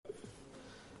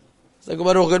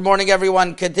Good morning,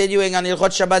 everyone. Continuing on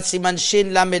Ilchot Shabbat Siman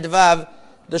Shin Lamed Vav,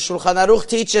 the Shulchan Aruch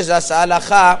teaches us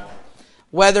halacha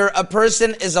whether a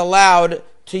person is allowed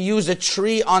to use a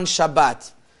tree on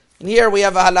Shabbat. And here we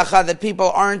have a halacha that people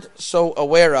aren't so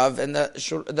aware of, and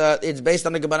it's based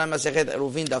on the Gemara Masechet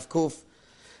Eruvin Daf Kuf,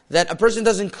 that a person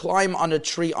doesn't climb on a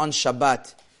tree on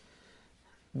Shabbat,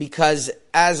 because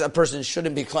as a person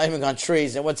shouldn't be climbing on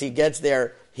trees, and once he gets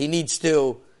there, he needs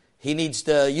to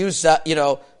use,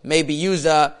 maybe use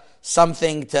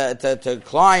something to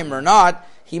climb or not.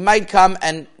 He might come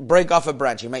and break off a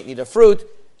branch. He might need a fruit.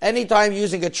 Anytime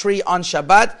using a tree on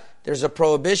Shabbat, there's a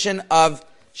prohibition of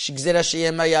shigzera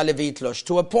sheyema levitlosh,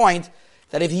 to a point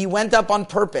that if he went up on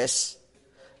purpose,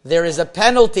 there is a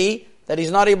penalty that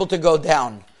he's not able to go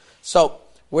down. So,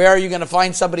 where are you going to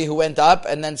find somebody who went up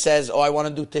and then says, I want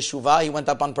to do teshuvah, he went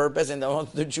up on purpose and don't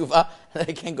want to do teshuvah, and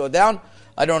they can't go down?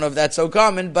 I don't know if that's so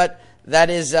common, but that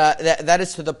is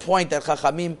to the point that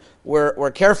Chachamim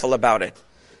were careful about it.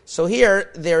 So here,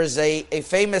 there's a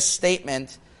famous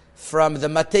statement from the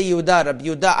Matei Yehuda, Rabbi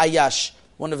Yehuda Ayash,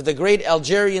 one of the great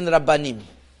Algerian Rabbanim,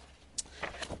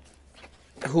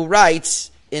 who writes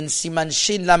in Siman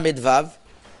Shin Lamed Vav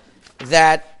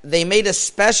that they made a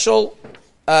special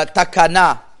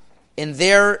takana in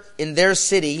their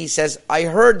city. He says, I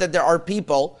heard that there are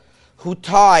people who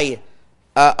tie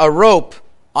a rope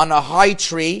on a high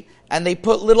tree and they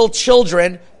put little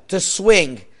children to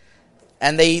swing.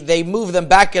 And they move them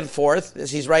back and forth.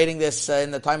 He's writing this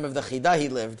in the time of the Chida he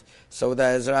lived. So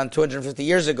that is around 250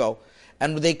 years ago.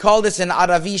 And they call this an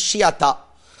Aravi Shiata.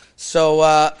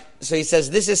 So he says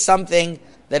this is something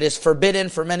that is forbidden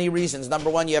for many reasons. Number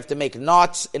one, you have to make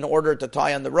knots in order to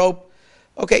tie on the rope.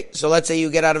 Okay, so let's say you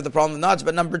get out of the problem of knots.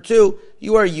 But number two,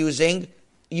 you are using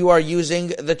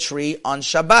the tree on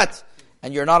Shabbat.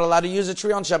 And you're not allowed to use a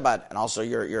tree on Shabbat. And also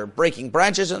you're breaking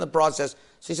branches in the process.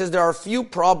 So he says there are a few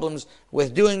problems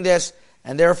with doing this,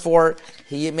 and therefore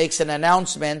he makes an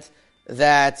announcement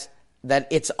that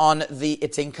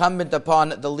it's incumbent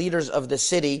upon the leaders of the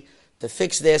city to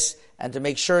fix this and to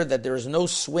make sure that there is no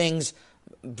swings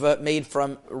made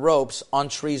from ropes on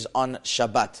trees on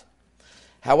Shabbat.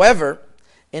 However,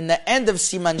 in the end of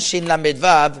Siman Shin Lamed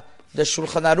Vav, the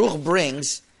Shulchan Aruch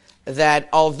brings that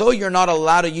although you're not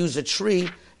allowed to use a tree,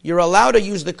 you're allowed to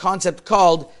use the concept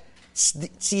called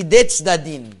tzidei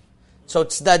tzdadim. So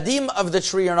tzdadim of the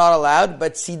tree you're not allowed,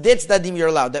 but tzidei tzdadim you're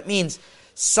allowed. That means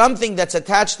something that's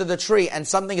attached to the tree and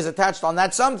something is attached on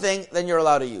that something, then you're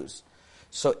allowed to use.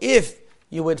 So if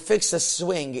you would fix a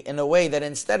swing in a way that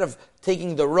instead of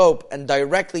taking the rope and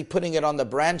directly putting it on the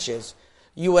branches,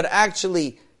 you would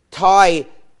actually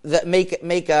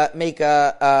make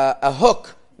a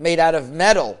hook made out of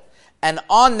metal, and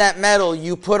on that metal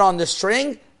you put on the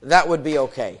string, that would be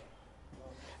okay.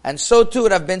 And so too,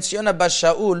 Rav Ben Zion Abba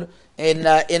Shaul in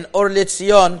Or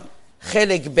L'Tzion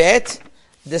Chelek Bet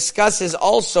discusses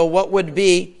also what would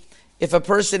be if a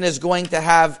person is going to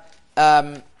have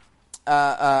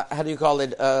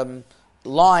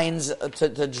lines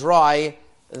to dry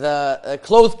the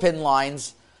clothespin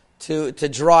lines to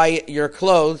dry your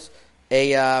clothes.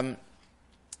 How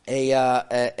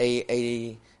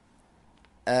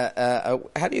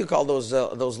do you call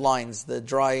those lines? The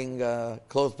drying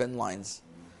clothespin lines.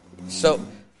 So,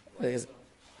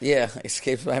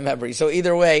 escapes my memory. So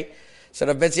either way, so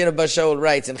Rav Ben Zion Abba Shaul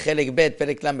writes in Chelek Bet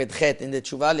Perek Lamed Chet in the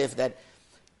Tshuva Aleph that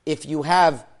if you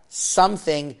have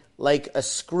something like a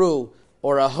screw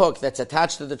or a hook that's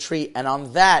attached to the tree, and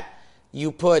on that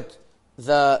you put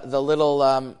the little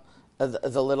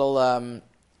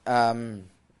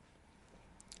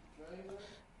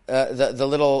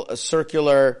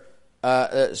circular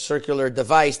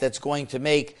device that's going to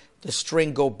make the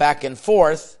string go back and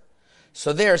forth.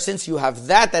 So there, since you have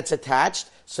that's attached,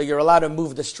 so you're allowed to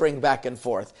move the string back and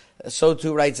forth. So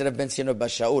too writes Rav Ben Zion Abba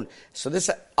Shaul. So this,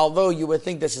 although you would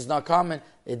think this is not common,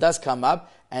 it does come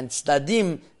up, and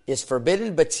tzdadim is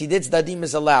forbidden, but tzidei tzdadim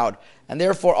is allowed. And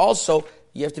therefore also,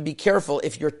 you have to be careful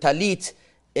if your talit,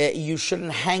 you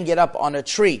shouldn't hang it up on a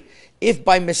tree. If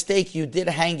by mistake you did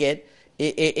hang it,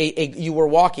 you were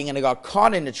walking and it got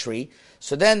caught in a tree,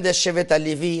 so then the Shevet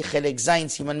HaLevi Chelek Zayin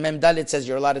Siman Mem Dalet says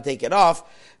you're allowed to take it off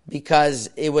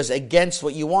because it was against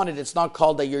what you wanted. It's not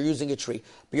called that you're using a tree.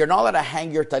 But you're not allowed to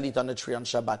hang your talit on a tree on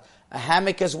Shabbat. A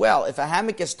hammock as well. If a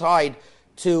hammock is tied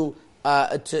to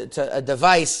a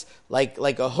device like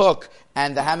a hook,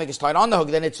 and the hammock is tied on the hook,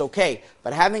 then it's okay.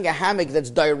 But having a hammock that's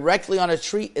directly on a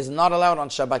tree is not allowed on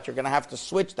Shabbat. You're going to have to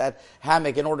switch that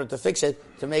hammock in order to fix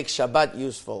it to make Shabbat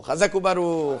useful. Chazak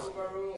u'baruch.